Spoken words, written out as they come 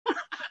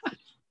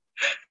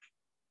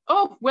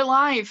We're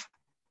live.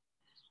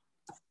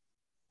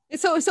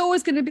 It's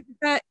always going to be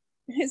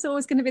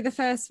the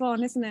first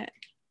one, isn't it?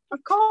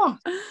 Of course.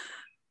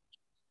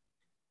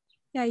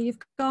 Yeah, you've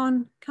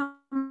come. Am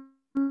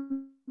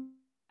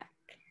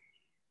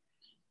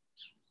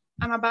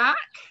I back?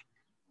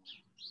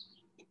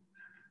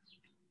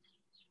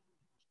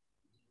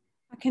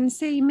 I can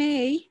see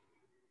me.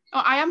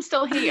 Oh, I am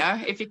still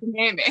here, if you can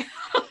hear me.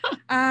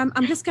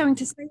 I'm just going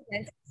to say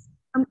this.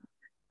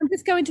 I'm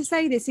just going to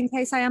say this in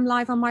case I am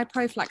live on my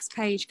Proflax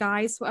page,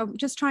 guys. I'm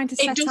just trying to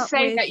set up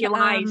say with that you're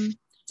live.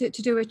 To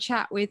do a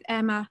chat with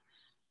Emma.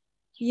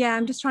 Yeah,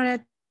 I'm just trying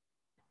to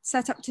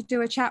set up to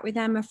do a chat with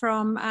Emma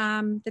from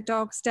the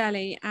Dog's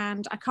Deli,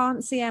 and I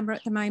can't see Emma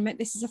at the moment.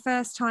 This is the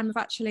first time I've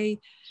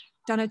actually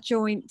done a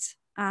joint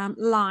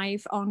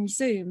live on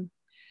Zoom,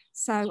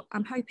 so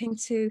I'm hoping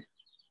to.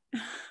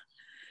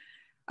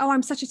 Oh,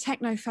 I'm such a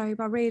technophobe.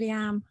 I really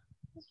am.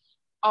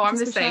 Oh, I'm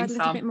the same,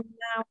 Sam.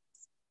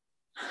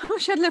 I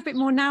wish I had a little bit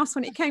more nous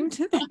when it came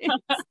to this.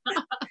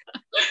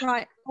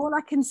 Right, all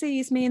I can see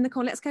is me in the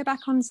call. Let's go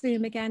back on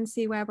Zoom again,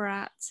 see where we're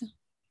at.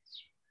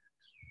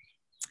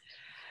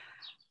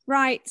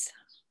 Right,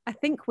 I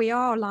think we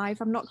are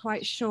live. I'm not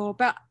quite sure,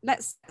 but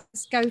let's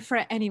go for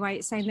it anyway.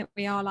 It's saying that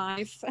we are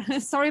live.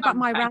 Sorry about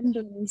my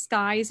ramblings,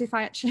 guys, if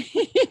I actually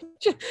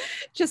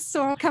just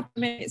saw a couple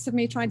of minutes of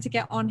me trying to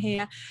get on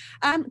here.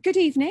 Good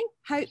evening.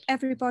 Hope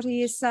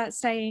everybody is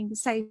staying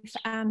safe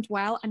and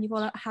well, and you've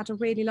all had a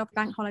really lovely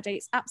bank holiday.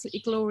 It's absolutely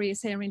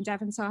glorious here in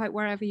Devon, so I hope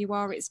wherever you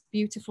are, it's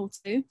beautiful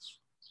too.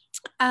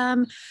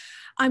 I'm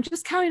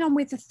just carrying on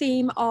with the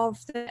theme of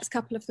the next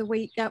couple of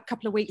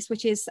weeks,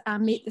 which is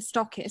Meet the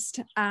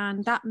Stockist,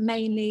 and that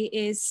mainly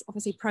is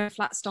obviously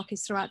Proflax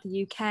stockists throughout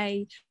the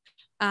UK.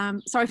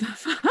 Sorry,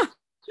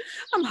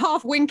 I'm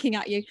half winking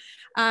at you.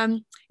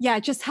 Yeah,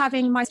 just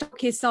having my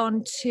stockists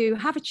on to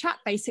have a chat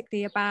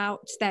basically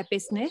about their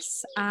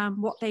business,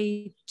 what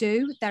they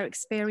do, their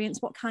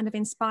experience, what kind of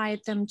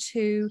inspired them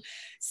to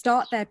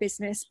start their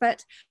business,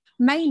 but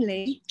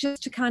mainly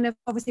just to kind of,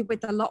 obviously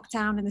with the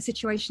lockdown and the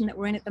situation that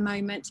we're in at the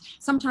moment,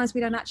 sometimes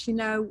we don't actually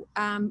know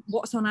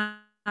what's on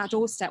our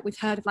doorstep. We've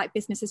heard of like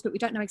businesses, but we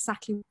don't know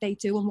exactly what they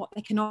do and what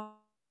they can offer,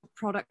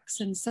 products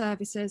and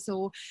services,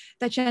 or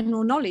their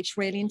general knowledge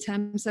really in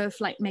terms of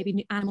like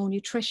maybe animal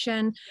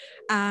nutrition.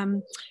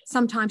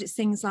 Sometimes it's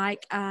things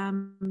like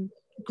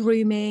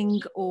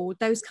grooming or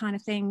those kind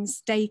of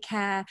things,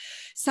 daycare.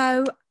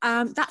 So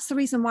that's the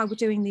reason why we're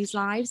doing these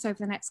lives over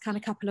the next kind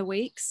of couple of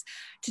weeks.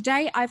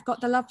 Today I've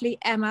got the lovely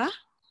Emma.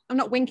 I'm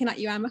not winking at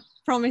you, Emma,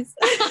 promise.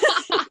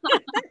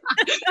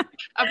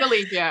 I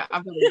believe you.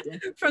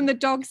 From the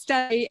Dog's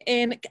Deli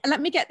in, let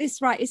me get this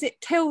right, is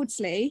it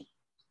Tyldesley?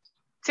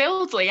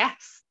 Tyldesley,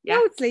 yes. Yeah.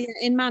 Tyldesley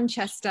in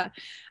Manchester.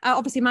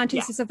 Obviously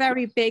Manchester's a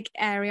very big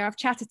area. I've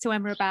chatted to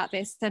Emma about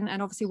this,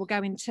 and obviously we'll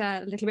go into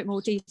a little bit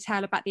more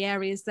detail about the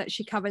areas that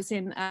she covers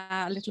in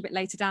a little bit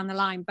later down the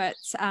line, but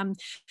so over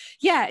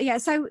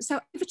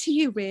to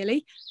you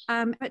really.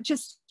 But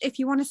just if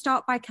you want to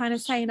start by kind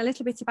of saying a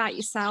little bit about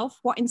yourself,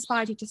 what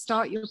inspired you to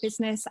start your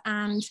business,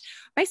 and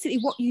basically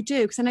what you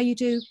do, because I know you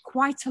do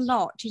quite a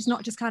lot. It's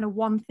not just kind of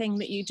one thing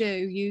that you do.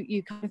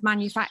 You kind of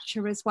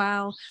manufacture as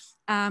well,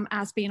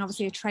 as being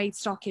obviously a trade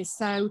stockist.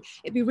 So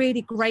it'd be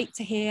really great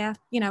to hear,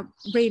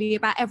 really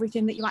about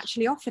everything that you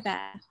actually offer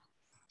there.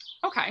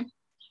 Okay.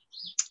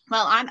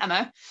 Well, I'm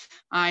Emma.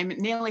 I'm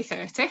nearly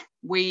 30.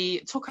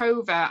 We took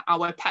over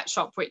our pet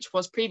shop, which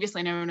was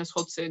previously known as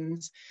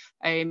Hudson's,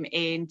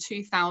 in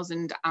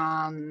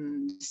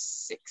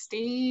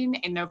 2016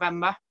 in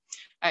November.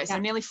 So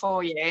nearly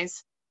 4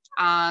 years.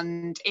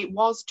 And it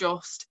was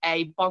just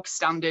a bog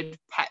standard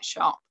pet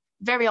shop.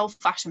 Very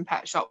old-fashioned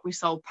pet shop. We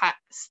sold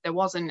pets. There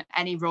wasn't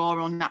any raw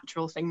or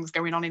natural things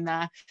going on in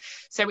there.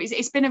 So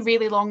it's been a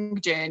really long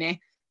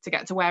journey to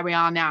get to where we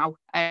are now.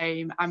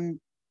 Raw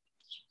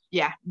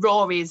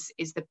is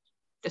the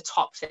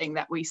top thing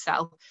that we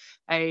sell.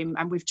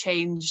 And we've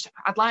changed,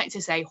 I'd like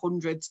to say,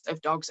 hundreds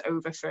of dogs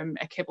over from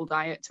a kibble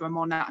diet to a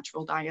more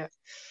natural diet.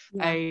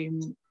 Yeah.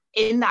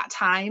 In that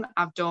time,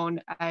 I've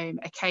done a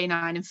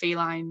canine and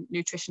feline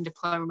nutrition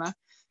diploma,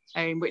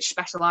 which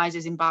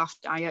specialises in barf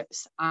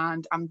diets,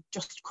 and I'm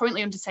just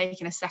currently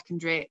undertaking a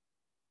secondary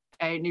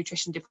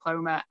nutrition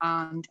diploma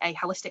and a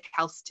holistic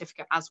health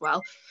certificate as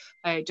well,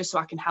 just so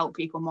I can help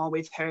people more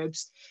with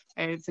herbs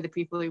for the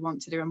people who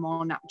want to do a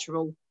more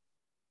natural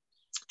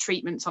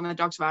treatments on their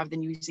dogs rather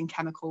than using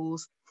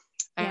chemicals.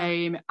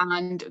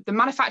 And the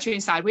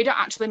manufacturing side, we don't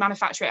actually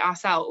manufacture it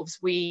ourselves.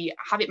 We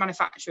have it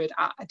manufactured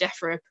at a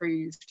DEFRA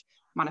approved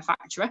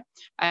manufacturer,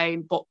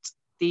 but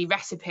the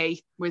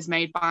recipe was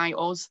made by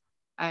us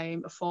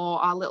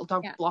for our little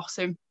dog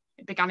Blossom.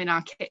 It began in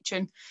our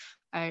kitchen.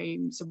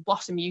 So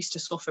Blossom used to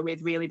suffer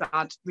with really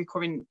bad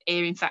recurrent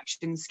ear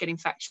infections, skin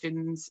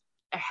infections.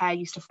 Her hair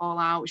used to fall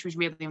out. She was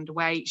really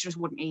underweight. She just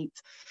wouldn't eat.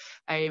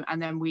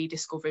 And then we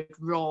discovered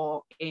Raw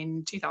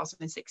in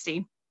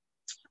 2016.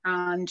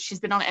 and she's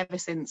been on it ever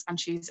since, and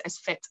she's as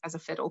fit as a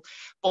fiddle,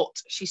 but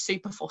she's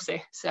super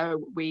fussy.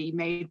 So we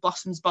made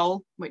Blossom's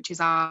Bowl, which is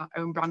our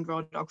own brand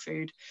raw dog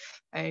food,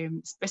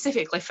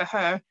 specifically for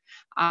her.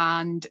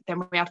 And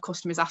then we had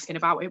customers asking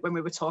about it when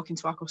we were talking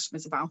to our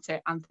customers about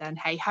it, and then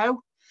hey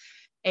ho,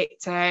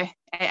 it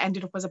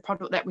ended up as a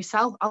product that we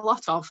sell a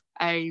lot of,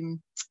 and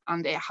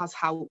it has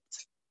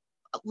helped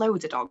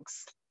loads of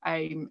dogs,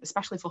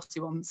 especially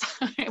fussy ones.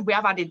 We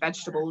have added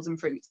vegetables and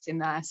fruits in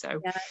there, so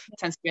it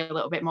tends to be a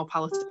little bit more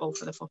palatable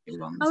for the fussy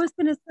ones. I was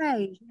going to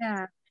say,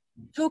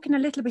 talking a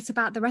little bit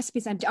about the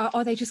recipes, and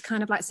are they just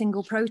kind of like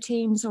single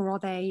proteins, or are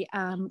they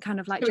kind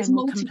of like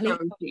general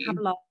complete? Have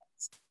lots.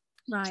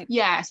 Right.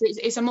 Yeah, so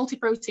it's a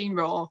multi-protein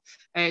raw.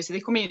 So they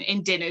come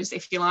in dinners,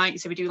 if you like.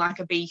 So we do like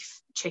a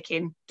beef,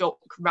 chicken, duck,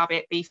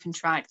 rabbit, beef and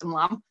tripe, and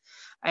lamb.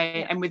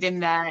 And within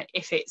there,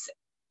 if it's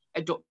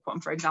a duck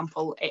one, for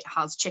example, it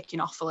has chicken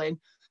offal in.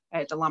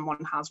 The lamb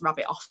one has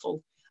rabbit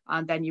offal.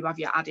 And then you have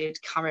your added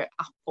carrot,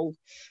 apple,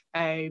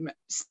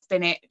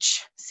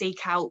 spinach, sea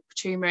kelp,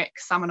 turmeric,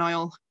 salmon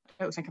oil.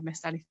 I don't think I've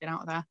missed anything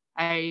out of there.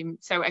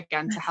 So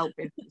again, to help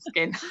with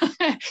skin,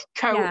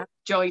 coat,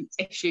 joint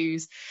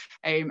issues,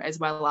 as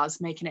well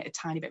as making it a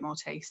tiny bit more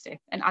tasty,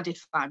 and added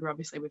fibre,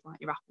 obviously, with like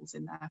your apples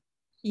in there.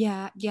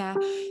 Yeah.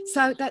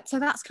 So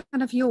that's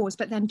kind of yours.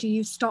 But then, do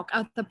you stock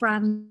other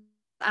brands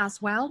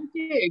as well?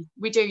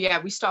 We do. Yeah,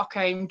 we stock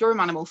Durham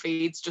Animal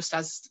Feeds just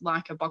as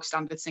like a bog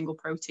standard single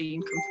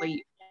protein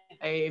complete,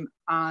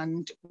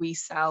 and we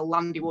sell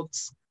Landy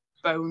Woods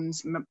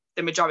bones,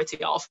 the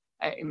majority of,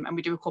 and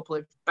we do a couple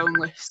of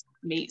boneless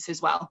meats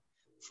as well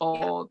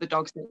for the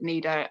dogs that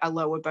need a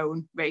lower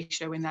bone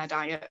ratio in their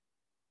diet.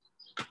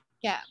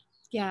 So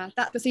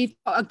you've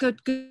got a good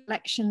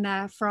selection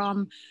there,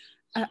 from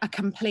a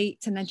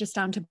complete and then just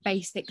down to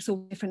basics,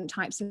 all different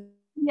types of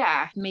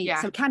meat.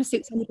 So it kind of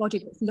suits anybody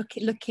that's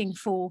looking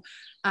for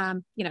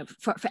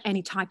for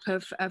any type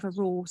of a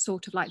raw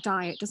sort of like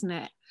diet, doesn't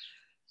it?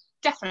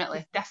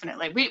 Definitely.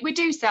 We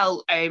do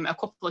sell a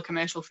couple of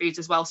commercial foods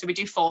as well. So we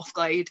do fourth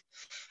grade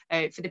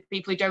for the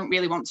people who don't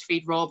really want to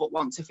feed raw but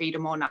want to feed a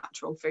more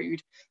natural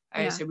food.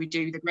 So we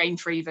do the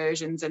grain-free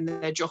versions and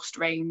the just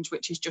range,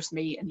 which is just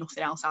meat and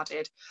nothing else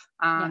added.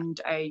 And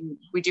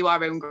we do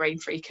our own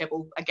grain-free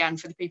kibble, again,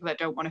 for the people that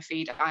don't want to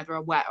feed either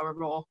a wet or a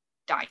raw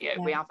diet.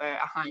 We have a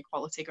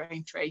high-quality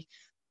grain-free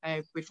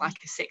with like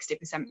a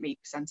 60% meat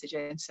percentage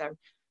in, so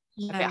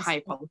a bit higher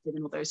quality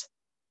than others.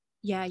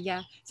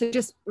 So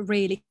just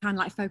really kind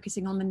of like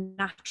focusing on the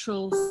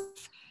naturals,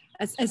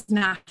 as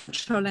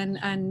natural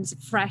and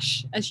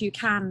fresh as you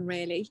can,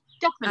 really.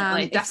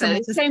 Definitely.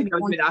 The same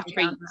goes with our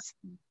treats.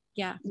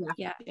 Yeah. So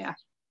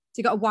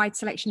you've got a wide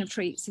selection of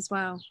treats as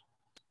well.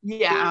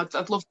 Yeah,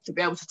 I'd love to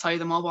be able to tell you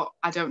them all, but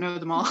I don't know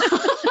them all.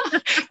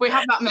 We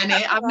have that many. I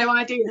have no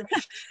idea.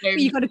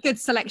 You've got a good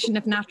selection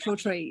of natural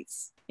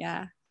treats.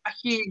 Yeah. A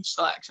huge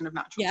selection of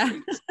natural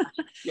treats.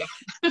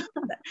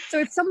 So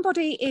if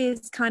somebody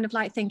is kind of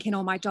like thinking,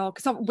 oh, my dog,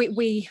 so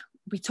we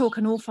talk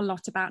an awful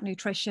lot about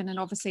nutrition, and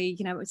obviously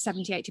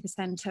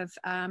 70-80% of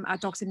our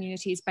dog's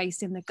immunity is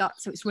based in the gut,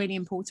 so it's really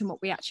important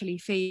what we actually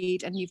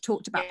feed. And you've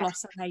talked about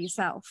Blossom there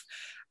yourself,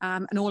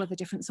 and all of the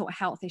different sort of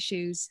health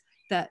issues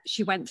that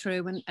she went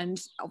through,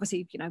 and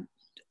obviously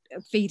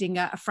feeding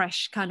a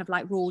fresh kind of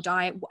like raw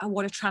diet,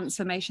 what a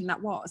transformation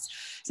that was.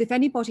 So if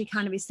anybody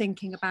kind of is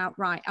thinking about,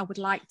 right, I would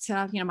like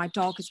to, my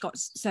dog has got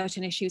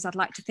certain issues, I'd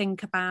like to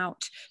think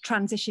about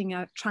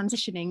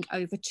transitioning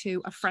over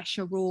to a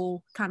fresher raw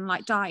kind of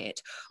like diet.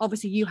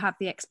 Obviously you have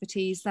the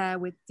expertise there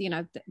with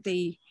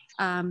the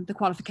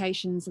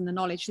qualifications and the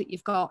knowledge that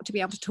you've got to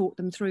be able to talk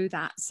them through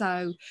that.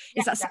 So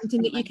is that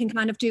something that you can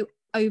kind of do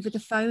over the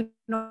phone?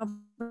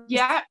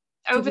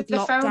 Over the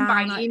phone,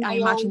 by email. I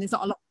imagine there's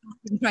not a lot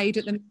of trade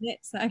at the minute.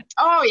 So.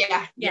 Oh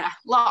yeah,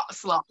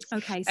 lots.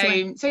 Okay. So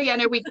we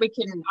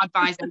can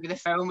advise over the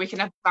phone. We can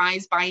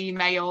advise by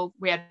email.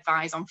 We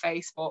advise on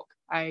Facebook.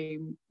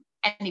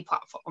 Any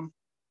platform.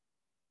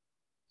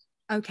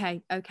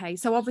 Okay.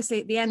 So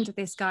obviously at the end of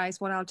this,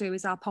 guys, what I'll do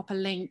is I'll pop a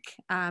link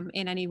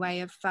in any way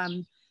of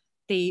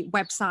the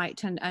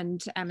website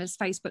and Emma's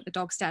Facebook, the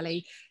Dog's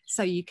Deli,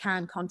 so you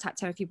can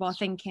contact her if you are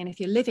thinking, if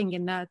you're living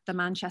in the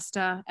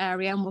Manchester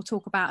area, and we'll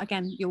talk about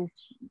again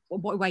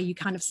what way you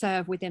kind of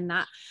serve within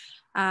that.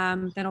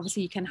 Then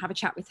obviously you can have a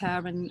chat with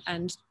her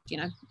and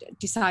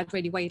decide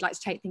really where you'd like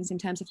to take things in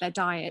terms of their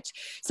diet.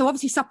 So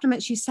obviously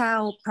supplements, you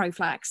sell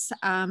Proflax.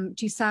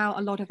 Do you sell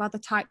a lot of other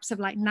types of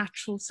like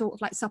natural sort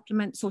of like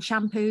supplements or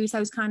shampoos,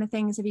 those kind of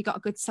things? Have you got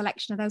a good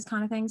selection of those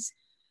kind of things?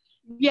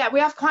 Yeah, we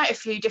have quite a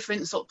few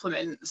different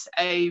supplements.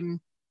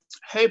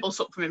 Herbal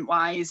supplement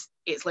wise,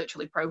 it's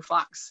literally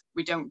Proflax.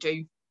 We don't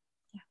do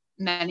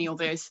many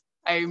others.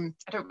 I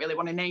don't really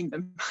want to name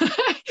them.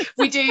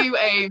 we do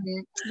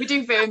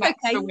Vermex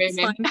for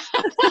women.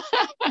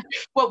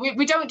 Well,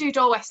 we don't do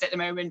Dole West at the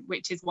moment,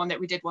 which is one that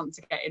we did want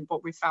to get in,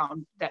 but we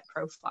found that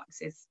Proflax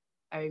is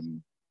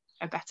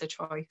a better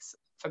choice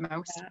for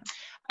most.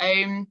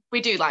 Yeah.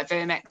 We do like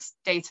Vermex,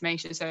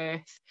 Diatomaceous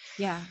Earth.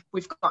 Yeah.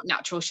 We've got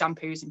natural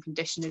shampoos and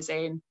conditioners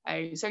in.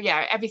 So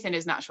yeah, everything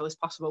as natural as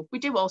possible. We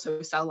do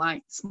also sell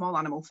like small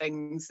animal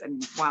things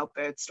and wild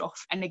bird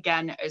stuff. And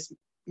again, as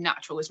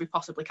natural as we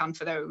possibly can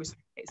for those.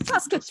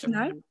 That's good to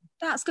know.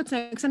 That's good to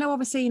know, because I know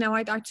obviously, you know,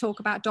 I talk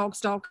about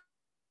dogs,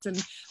 and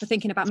we're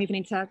thinking about moving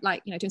into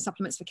like, you know, doing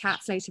supplements for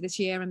cats later this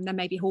year, and then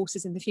maybe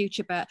horses in the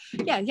future. But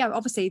yeah,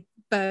 obviously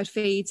bird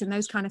feeds and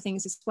those kind of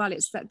things as well.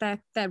 It's that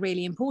they're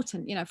really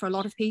important, you know, for a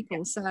lot of people.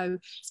 Yeah. So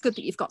it's good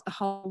that you've got the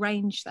whole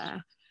range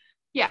there.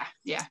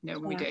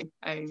 We do.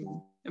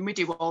 And we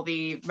do all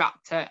the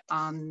raptor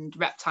and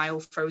reptile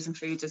frozen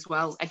foods as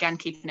well. Again,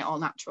 keeping it all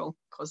natural,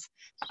 because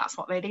that's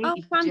what they do. Oh,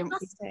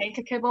 fantastic. Take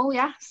a kibble,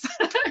 yes.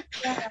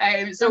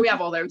 Yeah. So we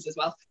have all those as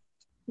well.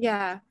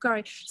 Yeah,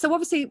 great. So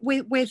obviously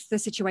with the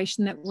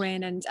situation that we're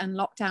in and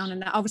lockdown,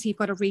 and that, obviously you've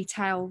got a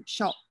retail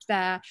shop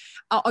there.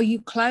 Are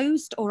you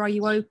closed or are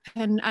you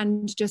open,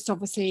 and just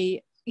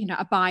obviously, you know,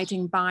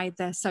 abiding by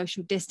the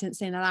social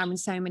distancing, allowing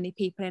so many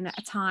people in at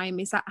a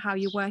time? Is that how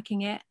you're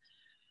working it?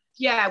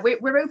 Yeah,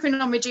 we're open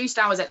on reduced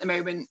hours at the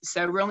moment.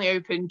 So we're only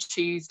open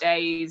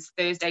Tuesdays,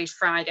 Thursdays,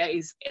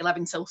 Fridays,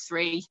 11 till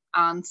 3,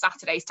 and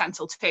Saturdays, 10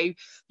 till 2.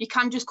 You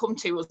can just come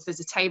to us. There's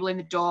a table in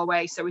the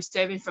doorway, so we're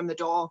serving from the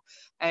door.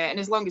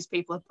 And as long as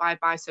people abide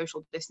by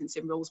social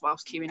distancing rules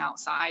whilst queuing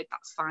outside,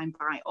 that's fine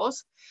by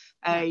us.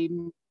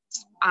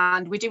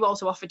 And we do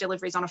also offer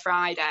deliveries on a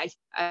Friday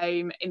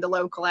in the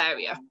local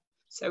area.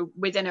 So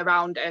within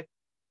around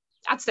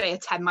I'd say a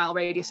 10-mile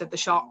radius of the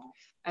shop.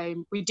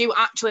 We do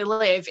actually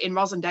live in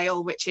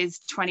Rosendale, which is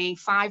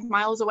 25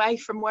 miles away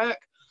from work.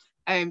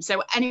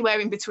 So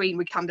anywhere in between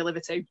we can deliver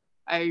to,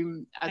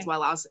 as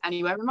well as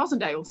anywhere in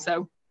Rosendale.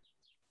 So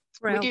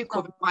we do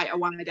cover quite a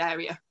wide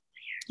area.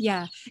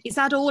 Yeah. Is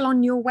that all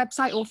on your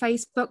website or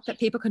Facebook, that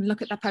people can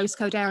look at their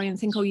postcode area and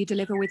think, oh, you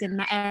deliver within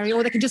that area?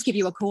 Or they can just give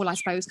you a call, I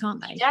suppose,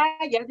 can't they? Yeah,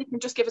 they can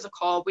just give us a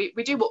call. We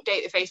do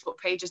update the Facebook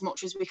page as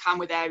much as we can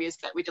with areas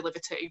that we deliver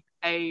to.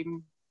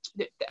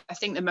 I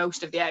think the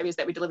most of the areas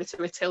that we deliver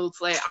to are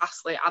Tyldesley,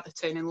 Astley,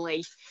 Atherton and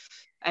Lee,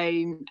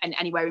 and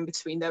anywhere in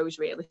between those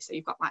really. So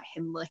you've got like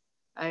Hindley.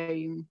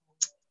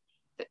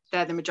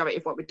 They're the majority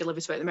of what we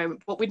deliver to at the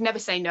moment, but we'd never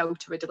say no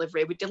to a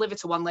delivery. We deliver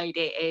to one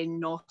lady in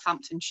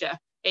Northamptonshire.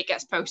 It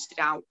gets posted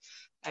out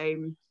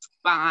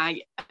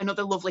by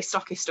another lovely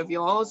stockist of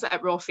yours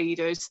at Raw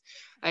Feeders.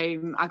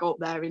 I go up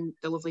there and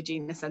the lovely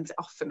Gina sends it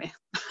off for me.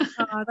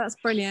 Oh, that's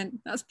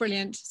brilliant. That's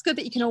brilliant. It's good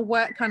that you can all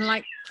work kind of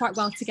like quite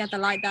well together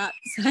like that.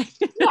 So.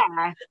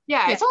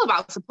 Yeah, it's all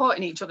about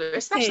supporting each other,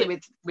 especially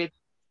with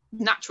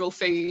natural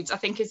foods. I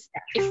think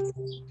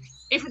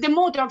if the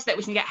more dogs that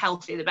we can get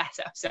healthy, the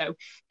better. So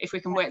if we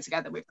can work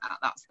together with that,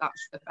 that's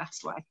the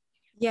best way.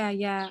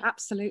 Yeah,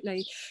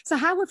 absolutely. So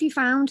how have you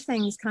found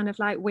things kind of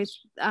like with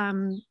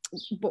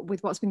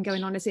what's been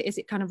going on? Is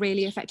it kind of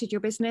really affected your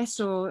business,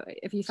 or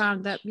have you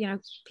found that, you know,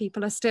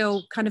 people are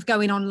still kind of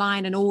going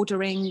online and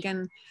ordering?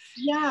 And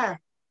yeah,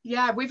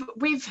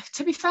 we've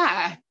to be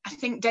fair, I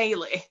think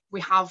daily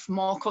we have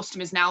more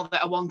customers now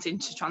that are wanting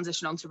to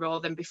transition onto raw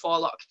than before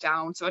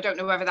lockdown. So I don't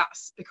know whether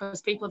that's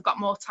because people have got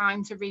more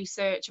time to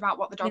research about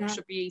what the dog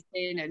should be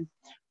eating,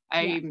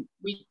 and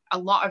a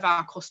lot of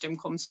our custom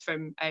comes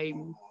from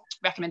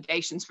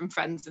recommendations from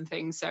friends and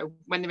things. So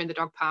when they're in the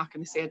dog park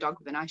and they see a dog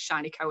with a nice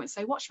shiny coat and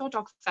say, what's your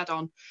dog fed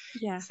on?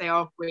 Say,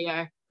 oh, we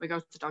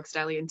go to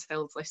Deli in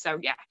Tyldesley. So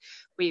yeah,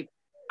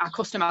 our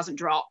custom hasn't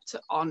dropped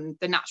on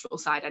the natural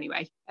side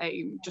anyway,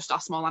 just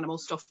our small animal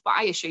stuff, but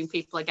I assume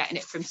people are getting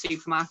it from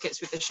supermarkets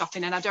with the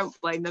shopping, and I don't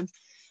blame them.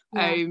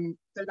 So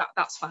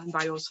that's fine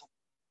by us.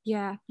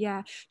 Yeah.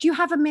 Do you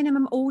have a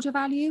minimum order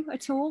value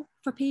at all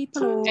for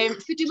people? Or?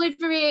 For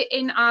delivery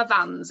in our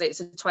vans,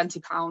 it's a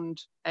 £20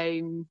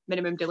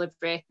 minimum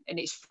delivery, and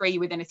it's free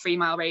within a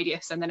 3-mile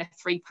radius, and then a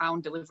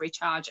 £3 delivery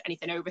charge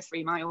anything over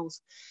 3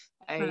 miles.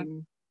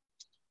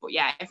 But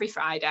yeah, every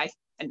Friday,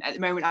 and at the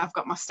moment I've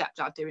got my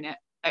stepdad doing it.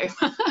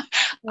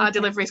 Our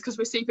deliveries, because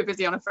we're super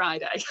busy on a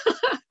Friday.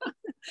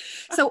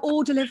 So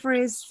all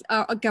deliveries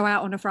go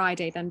out on a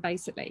Friday then,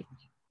 basically?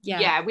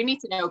 Yeah, we need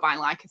to know by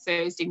like a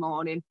Thursday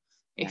morning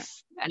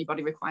if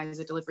anybody requires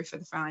a delivery for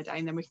the Friday,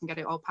 and then we can get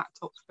it all packed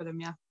up for them.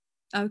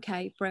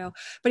 Okay, brilliant.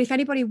 But if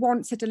anybody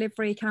wants a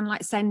delivery kind of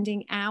like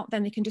sending out,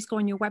 then they can just go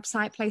on your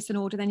website, place an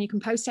order, then you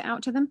can post it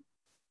out to them?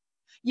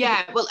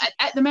 Yeah, well,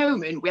 at the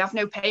moment we have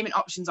no payment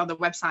options on the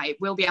website. It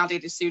will be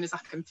added as soon as I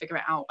can figure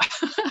it out.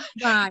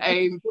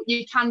 Right. But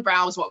you can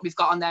browse what we've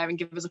got on there and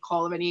give us a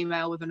call or an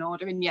email with an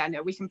order, and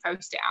we can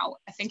post it out.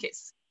 I think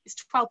it's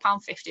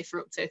 £12.50 for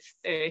up to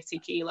 30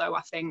 kilo,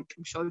 I think.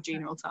 I'm sure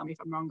Gina will tell me if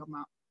I'm wrong on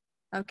that.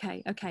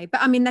 Okay.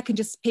 But I mean,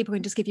 people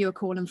can just give you a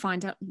call and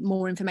find out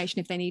more information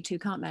if they need to,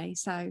 can't they?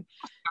 So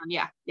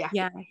yeah.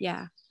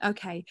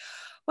 Okay,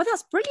 well,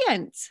 that's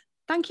brilliant.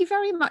 Thank you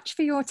very much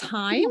for your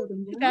time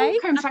today.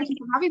 Thank you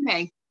for having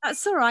me.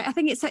 That's all right. I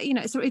think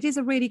it is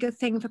a really good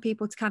thing for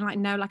people to kind of like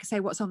know, like I say,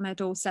 what's on their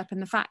doorstep,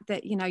 and the fact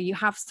that, you know, you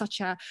have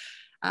such a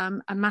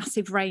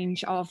massive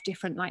range of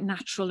different like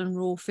natural and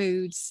raw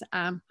foods.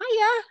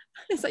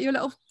 Is that your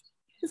little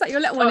Is that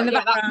your little one in the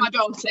background? That's my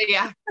daughter,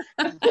 yeah.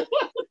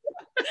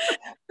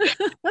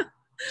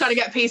 Trying to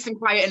get peace and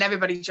quiet and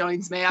everybody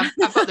joins me. I've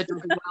got the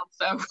dog as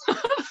well,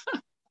 so.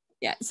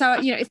 Yeah, so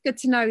it's good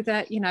to know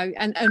that,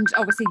 and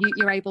obviously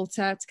you're able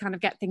to kind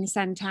of get things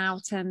sent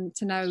out and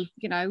to know,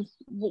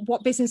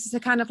 what businesses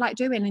are kind of like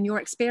doing and your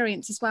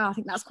experience as well. I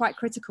think that's quite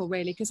critical,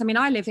 really, because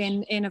I live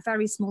in a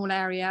very small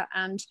area,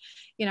 and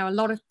a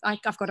lot of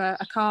I've got a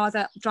car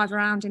that I drive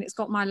around and it's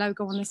got my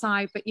logo on the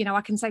side, but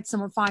I can say to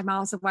someone 5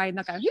 miles away and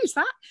they'll go, who's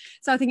that?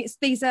 So I think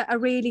these are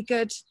really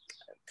good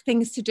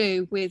things to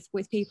do with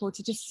people,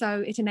 to just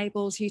so it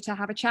enables you to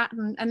have a chat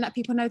and let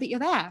people know that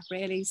you're there,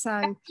 really.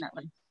 So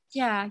definitely.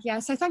 Yeah.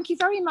 So thank you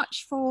very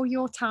much for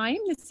your time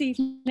this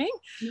evening.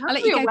 I'll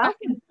let you go back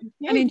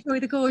and enjoy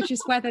the gorgeous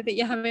weather that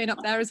you're having up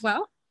there as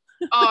well.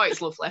 Oh,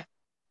 it's lovely.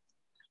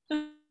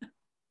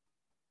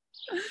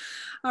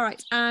 All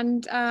right.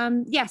 And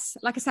yes,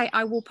 like I say,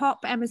 I will pop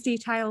Emma's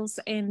details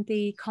in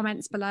the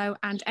comments below,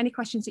 and any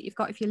questions that you've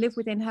got, if you live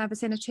within her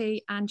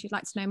vicinity and you'd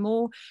like to know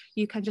more,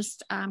 you can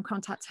just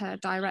contact her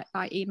direct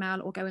by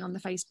email or going on the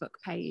Facebook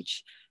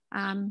page.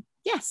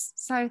 Yes,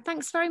 so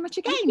thanks very much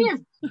again.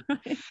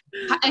 Thank you.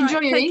 Enjoy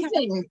your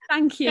evening.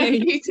 Thank you.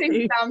 You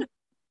too, Sam.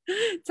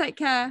 Take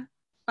care.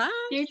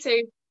 Bye. You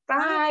too.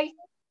 Bye.